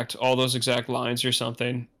exact all those exact lines or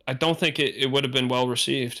something, I don't think it would have been well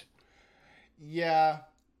received. Yeah.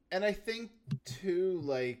 And I think too,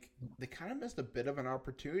 like, they kind of missed a bit of an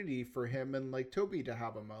opportunity for him and like Toby to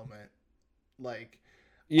have a moment. Like,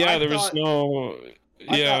 Yeah, I there was thought no.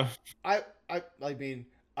 I Yeah. thought I mean,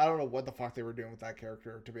 I don't know what the fuck they were doing with that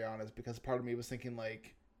character, to be honest, because part of me was thinking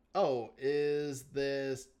like, oh, is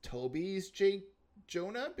this Toby's Jake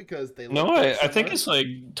Jonah? Because they No, look like I think similar. it's like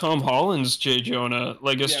Tom Holland's Jay Jonah.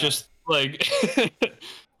 Like it's Yeah. just like,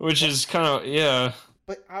 which But is kind of yeah.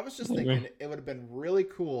 but I was just Anyway. thinking it would have been really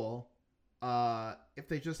cool if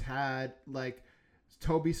they just had like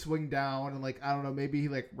Toby swing down and like I don't know, maybe he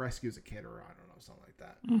like rescues a kid or I don't know, something like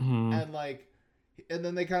that. Hmm. And like and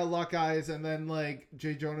then they kind of lock eyes and then like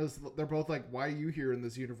Jay Jonah's they're both like, why are you here in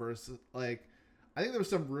this universe? Like I think there was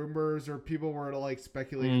some rumors or people were like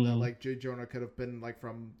speculating that like Jay Jonah could have been like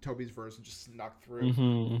from Toby's verse and just snuck through.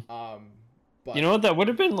 Hmm. But You know what? That would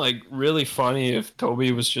have been like really funny if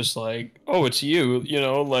Toby was just like, "Oh, it's you," you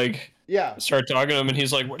know, like yeah, start talking to him, and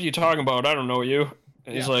he's like, "What are you talking about? I don't know you."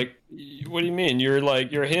 And he's Yeah. like, "What do you mean?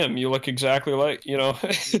 You're him. You look exactly like, you know."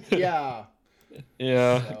 yeah.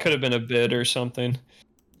 Yeah, it So could have been a bit or something.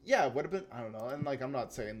 yeah, it would have been. I don't know. And like, I'm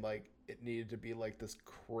not saying like it needed to be like this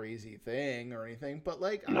crazy thing or anything, but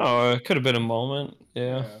like, I don't No, know. it could have been a moment.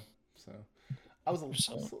 Yeah. Yeah. So I was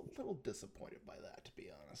So, a little disappointed by that, to be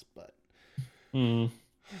honest. But hmm.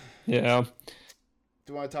 Yeah.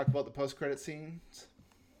 do you want to talk about the post credit scenes?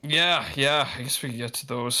 Yeah, yeah. I guess we can get to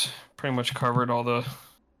those. Pretty much covered all the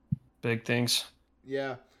big things.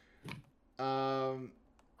 Yeah. Um,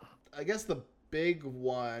 I guess the big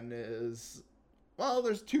one is, well,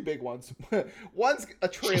 there's two big ones. One's a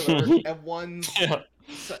trailer and one's Yeah.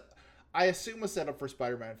 I assume a setup for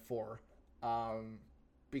Spider-Man 4,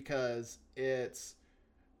 because it's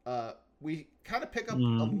we kind of pick up a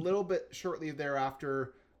Mm. little bit shortly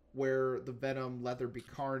thereafter where the Venom Let There Be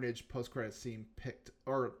Carnage post-credit scene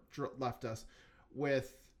left us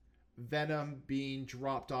with Venom being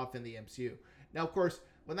dropped off in the MCU. Now, of course,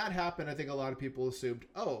 when that happened, I think a lot of people assumed,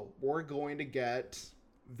 oh, we're going to get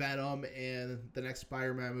Venom in the next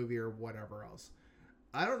Spider-Man movie or whatever else.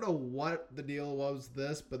 I don't know what the deal was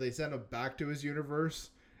this, but they sent him back to his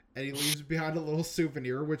universe, and he leaves behind a little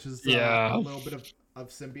souvenir, which is a Yeah. little bit of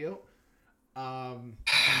symbiote.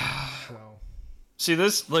 So See,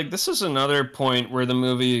 this is another point where the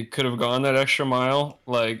movie could have gone that extra mile.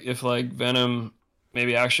 Like if like Venom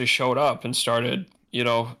maybe actually showed up and started,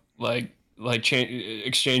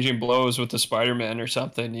 exchanging blows with the Spider-Man or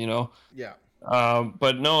something, yeah,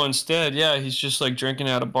 But no, instead, yeah, he's just like drinking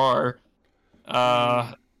at a bar, mm,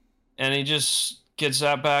 uh, and he just gets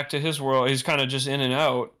that back to his world. He's kind of just in and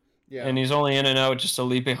out, yeah, and he's only in and out just to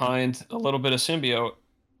leave behind a little bit of symbiote.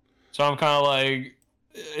 So I'm kind of like,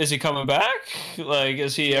 is he coming back? Like,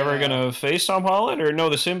 is he ever yeah. gonna face Tom Holland, or no?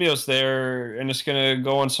 The symbiote's there, and it's gonna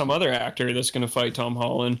go on some other actor that's gonna fight Tom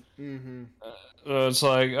Holland. Mm-hmm. It's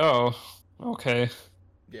like, oh, okay.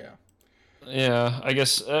 Yeah. Yeah, I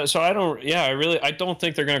guess so. I don't. Yeah, I don't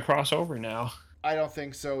think they're gonna cross over now. I don't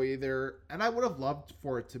think so either. And I would have loved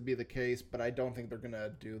for it to be the case, but I don't think they're gonna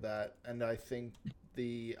do that. And I think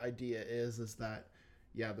the idea is that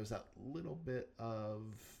yeah, there's that little bit of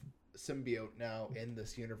symbiote now in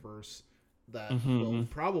this universe that will Hmm.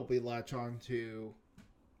 probably latch on to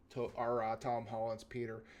our Tom Holland's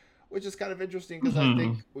Peter, which is kind of interesting because I Hmm.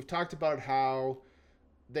 think we've talked about how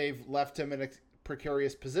they've left him in a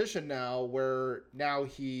precarious position now, where now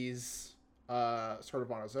he's sort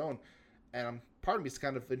of on his own, and part of me is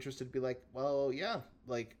kind of interested to be like, well, yeah,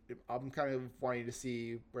 like I'm kind of wanting to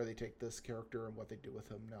see where they take this character and what they do with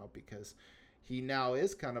him now, because he now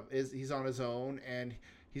he's on his own, and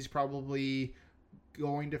he's probably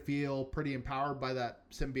going to feel pretty empowered by that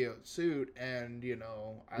symbiote suit, and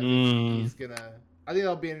I think Mm. he's gonna. I think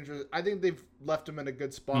that'll be an interesting. I think they've left him in a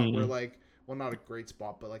good spot where Mm. like, well, not a great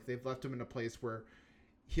spot, but like they've left him in a place where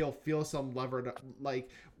he'll feel some levered, like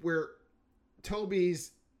where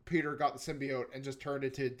Toby's Peter got the symbiote and just turned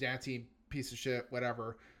into a dancing piece of shit,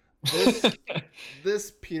 whatever. This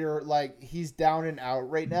this Peter, like, he's down and out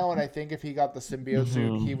right now, and I think if he got the symbiote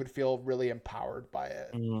suit, he Hmm. would feel really empowered by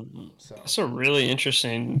it. Mm. So That's a really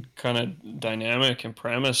interesting kind of dynamic and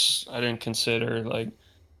premise I didn't consider. Like,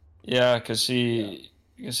 yeah, because yeah,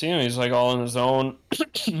 you can see him, he's like all on his own.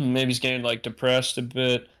 Maybe he's getting like depressed a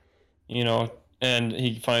bit, you know, and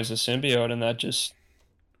he finds the symbiote, and that just,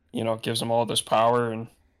 gives him all this power, and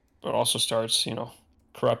but also starts,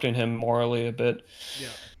 corrupting him morally a bit. yeah.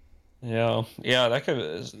 Yeah, yeah, that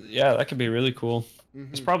could be really cool.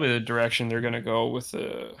 It's Hmm. probably the direction they're gonna go with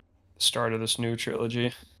the start of this new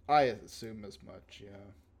trilogy. I assume as much.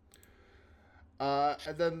 Yeah.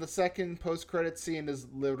 And then the second post-credit scene is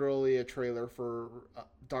literally a trailer for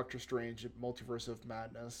Doctor Strange: Multiverse of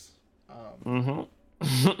Madness. Hmm.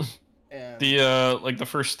 And The like the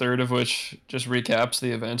first third of which just recaps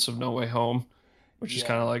the events of No Way Home, which is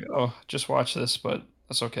kind yeah, of like, oh, just watch this, but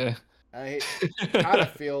that's okay. I kind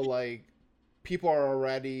of feel like people are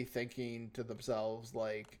already thinking to themselves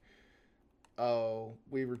like, "Oh,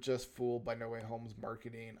 we were just fooled by No Way Home's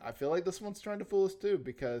marketing." I feel like this one's trying to fool us too,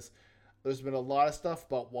 because there's been a lot of stuff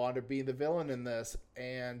about Wanda being the villain in this,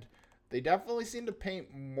 and they definitely seem to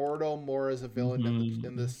paint Mordo more as a villain in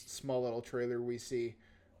Hmm. this small little trailer we see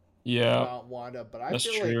Yeah, about Wanda. But that's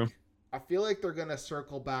true. I feel like they're gonna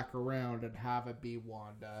circle back around and have it be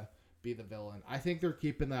Wanda be the villain. I think they're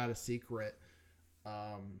keeping that a secret.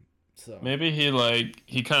 Um, so Maybe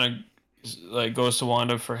he kind of like goes to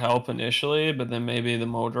Wanda for help initially, but then maybe the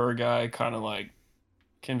Modor guy kind of like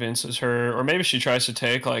convinces her, or maybe she tries to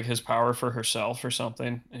take like his power for herself or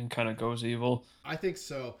something, and kind of goes evil. I think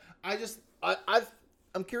so.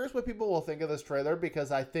 I'm curious what people will think of this trailer,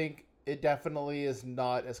 because I think it definitely is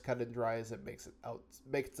not as cut and dry as it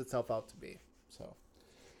makes itself out to be. So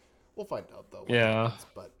We'll find out though. Yeah.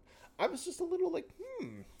 But I was just a little like,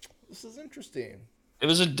 this is interesting. It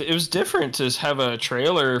was different to have a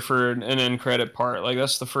trailer for an end credit part. Like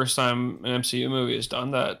that's the first time an MCU movie has done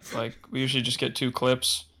that. Like we usually just get 2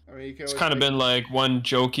 clips. I mean, you can It's always kind of been like one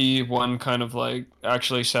jokey, one kind of like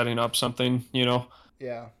actually setting up something,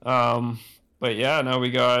 Yeah. But yeah, now we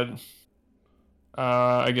got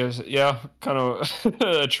I guess kind of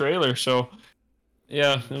a trailer. So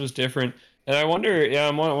yeah, it was different. And I wonder,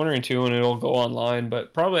 I'm wondering too when it'll go online,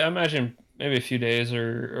 but probably I imagine maybe a few days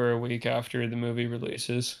or a week after the movie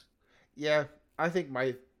releases. Yeah, I think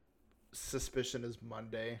my suspicion is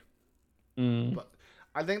Monday. Mm. But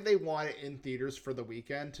I think they want it in theaters for the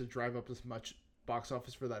weekend to drive up as much box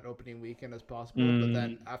office for that opening weekend as possible. But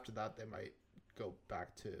then after that, they might go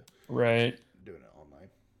back to right doing it online.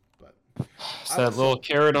 But it's that little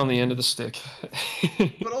carrot on the end of the stick.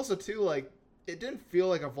 But also too, like, it didn't feel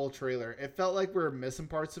like a full trailer. It felt like we were missing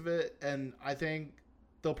parts of it, and I think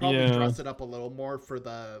they'll probably dress it up a little more for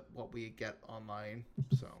what we get online.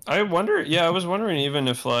 So I wonder. Yeah, I was wondering even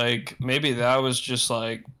if like maybe that was just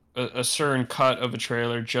like a certain cut of a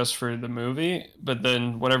trailer just for the movie, but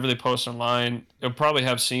then whatever they post online, it'll probably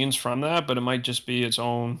have scenes from that, but it might just be its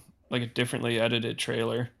own like a differently edited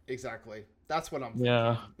trailer. Exactly. That's what I'm thinking.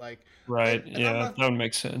 Yeah. Like right. And that would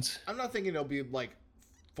make sense. I'm not thinking it'll be like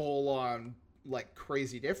full on like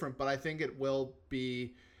crazy different, but I think it will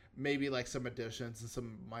be maybe like some additions and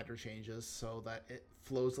some minor changes so that it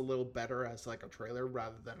flows a little better as like a trailer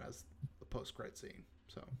rather than as the post-credit scene.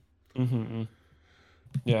 So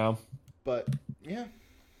yeah, but yeah,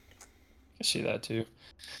 I see that too.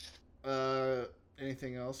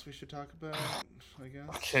 Anything else we should talk about, I guess?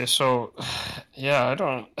 Okay, so yeah, I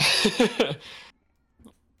don't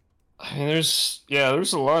I mean there's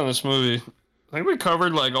a lot in this movie. I think we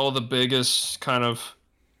covered like all the biggest kind of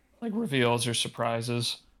like reveals or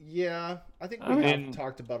surprises. Yeah, I think we have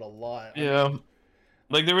talked about a lot.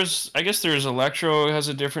 Like I guess there's Electro has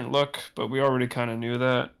a different look, but we already kind of knew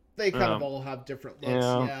that. They kind of all have different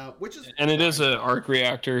looks, which is and it is an arc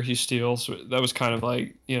reactor he steals. So that was kind of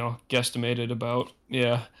like guesstimated about.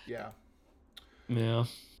 Yeah. Yeah.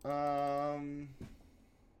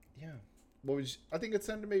 What would I think it's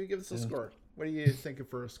time to maybe give us a score. What are you thinking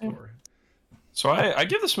for a score? So I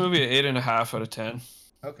give this movie an 8.5 out of 10.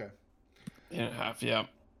 Okay. 8.5, yeah.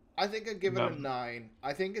 I think I'd give it a 9.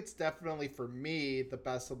 I think it's definitely, for me, the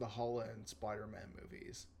best of the Holland Spider-Man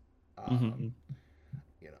movies.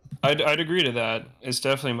 I'd agree to that. It's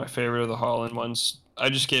definitely my favorite of the Holland ones. I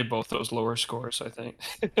just gave both those lower scores, I think.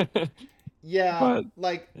 I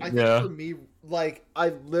think for me, like, I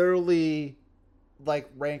literally, like,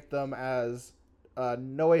 ranked them as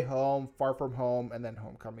No Way Home, Far From Home, and then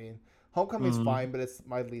Homecoming. Homecoming's fine, but it's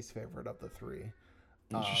my least favorite of the 3.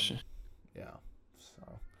 Interesting. Yeah.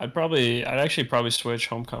 So I'd actually probably switch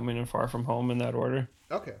Homecoming and Far From Home in that order.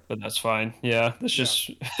 Okay. But that's fine. Yeah, that's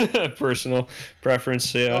just personal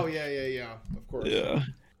preference. Yeah. Oh yeah. Of course. Yeah.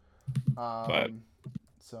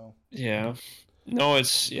 So. Yeah. No,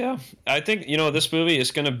 I think this movie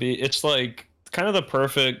is gonna be. It's like kind of the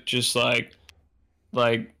perfect, just like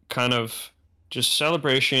kind of just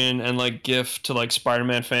celebration and like gift to like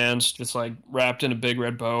Spider-Man fans. Just like wrapped in a big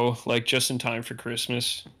red bow, like just in time for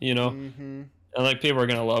Christmas. And like people are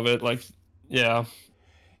gonna love it. Like, yeah.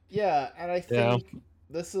 Yeah, and I think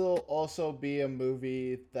this will also be a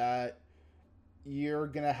movie that you're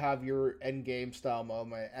gonna have your Endgame style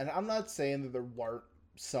moment. And I'm not saying that there weren't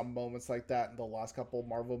some moments like that in the last couple of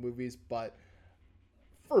Marvel movies, but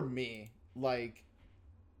for me, like,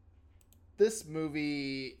 this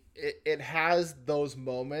movie, it has those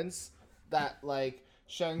moments that, like,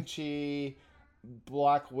 Shang-Chi,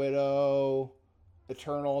 Black Widow,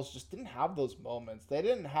 Eternals just didn't have those moments. They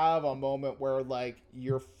didn't have a moment where, like,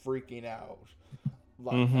 you're freaking out.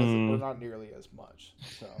 Like, or not nearly as much.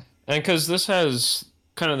 So. And because this has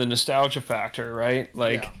kind of the nostalgia factor, right?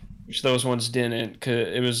 Like, which those ones didn't.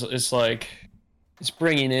 Cause it's like it's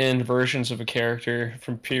bringing in versions of a character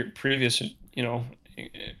from previous,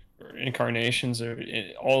 incarnations, or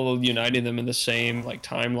all uniting them in the same like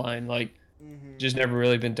timeline. Like, just never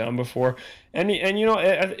really been done before. And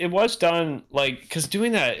it was done like, because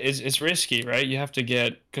doing that it's risky, right? You have to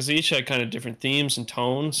because they each had kind of different themes and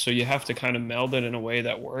tones, so you have to kind of meld it in a way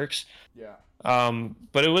that works.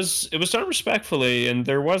 But it was done respectfully, and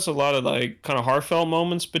there was a lot of like kind of heartfelt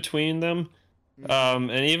moments between them,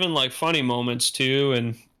 and even like funny moments too.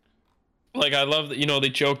 And like I love that they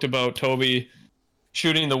joked about Toby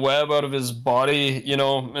shooting the web out of his body,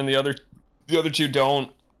 and the other two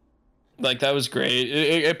don't. Like, that was great.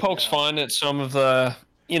 It pokes fun at some of the,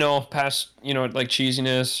 past, like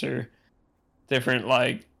cheesiness or different,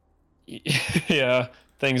 like, Yeah,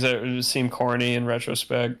 things that seem corny in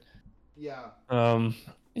retrospect. Yeah, Um,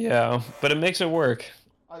 yeah, but it makes it work.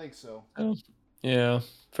 I think so. So, yeah,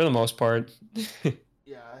 for the most part.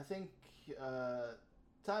 Yeah, I think uh,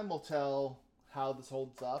 time will tell how this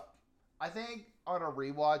holds up. I think on a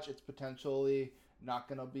rewatch, it's potentially not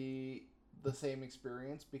going to be the same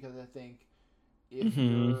experience because I think if Hmm.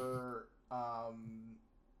 you're,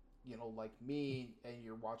 like me and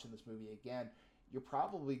you're watching this movie again, you're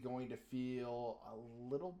probably going to feel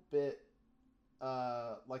a little bit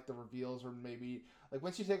like the reveals, or maybe like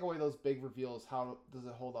once you take away those big reveals, how does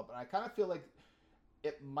it hold up? And I kind of feel like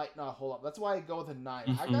it might not hold up. That's why I go with a 9.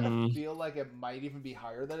 I kind of Hmm. feel like it might even be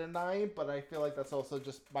higher than a 9, but I feel like that's also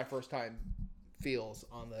just my first time feels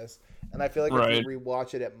on this. And I feel like if you Right.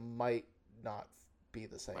 rewatch it, it might not be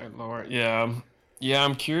the My same. lord. But Yeah. Yeah,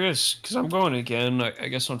 I'm curious because I'm going again, I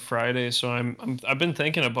guess on Friday. So I've been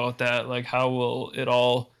thinking about that. Like, how will it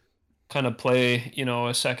all kind of play,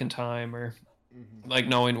 a second time, or mm-hmm. like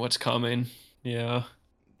knowing what's coming. Yeah.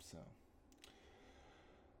 So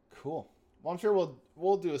cool. Well, I'm sure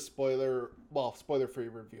we'll do a spoiler free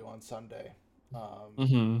review on Sunday,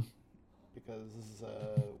 Hmm. because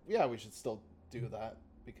yeah, we should still do that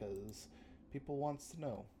because people wants to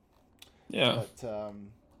know. Yeah. But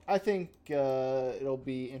I think it'll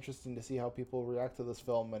be interesting to see how people react to this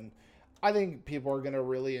film, and I think people are gonna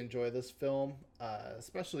really enjoy this film,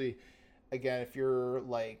 especially again if you're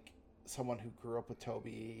like someone who grew up with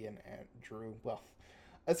Toby and Andrew. Well,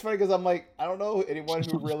 it's funny because I'm like I don't know anyone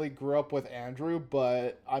who really grew up with Andrew,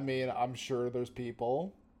 but I mean I'm sure there's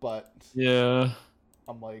people, but Yeah.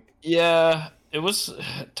 I'm like Yeah. It was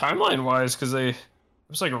timeline wise because it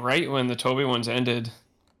was like right when the Toby ones ended.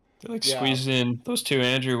 They like yeah, squeezed in those two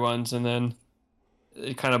Andrew ones, and then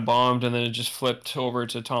it kind of bombed, and then it just flipped over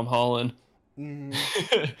to Tom Holland. mm-hmm,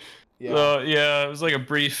 yeah. So yeah, it was like a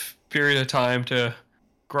brief period of time to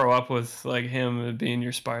grow up with like him being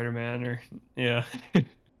your Spider-Man, or yeah.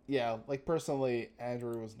 Yeah, like personally,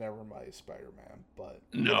 Andrew was never my Spider-Man, but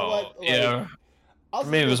you know No, what? Like, yeah. I'll For say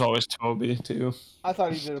me, it was this: always Toby too. I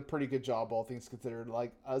thought he did a pretty good job, all things considered.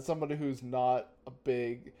 Like, as somebody who's not a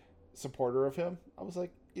big supporter of him, I was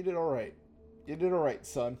like, you did all right. You did all right,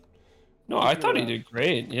 son. No, I Keep it thought he around. did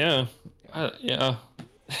great. Yeah, Yeah, yeah.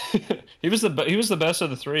 He was the best of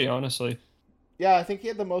the three, honestly. yeah. I think he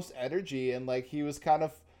had the most energy, and like he was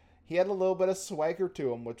he had a little bit of swagger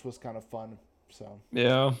to him, which was kind of fun. So,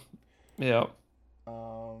 Yeah, yeah.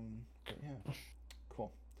 but yeah,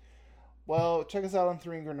 cool. Well, check us out on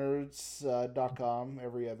 3angrynerds.com.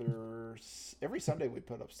 Every Sunday we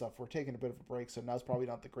put up stuff. We're taking a bit of a break, so now's probably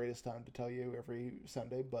not the greatest time to tell you every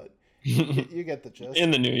Sunday, but you get the gist.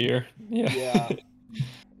 In the new year. Yeah. Yeah,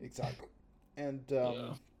 exactly. And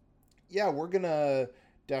Yeah. yeah, we're gonna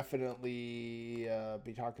definitely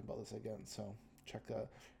be talking about this again. So check that.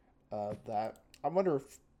 I wonder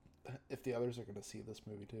if the others are gonna see this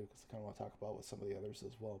movie too, because I kind of want to talk about with some of the others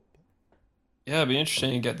as well. But, Yeah, it'd be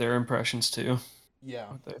interesting to get their impressions too. yeah,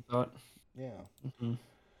 What they thought. yeah. Hmm.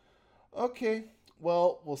 Okay.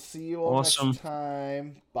 Well, we'll see you all next Awesome.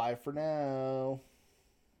 time. Bye for now.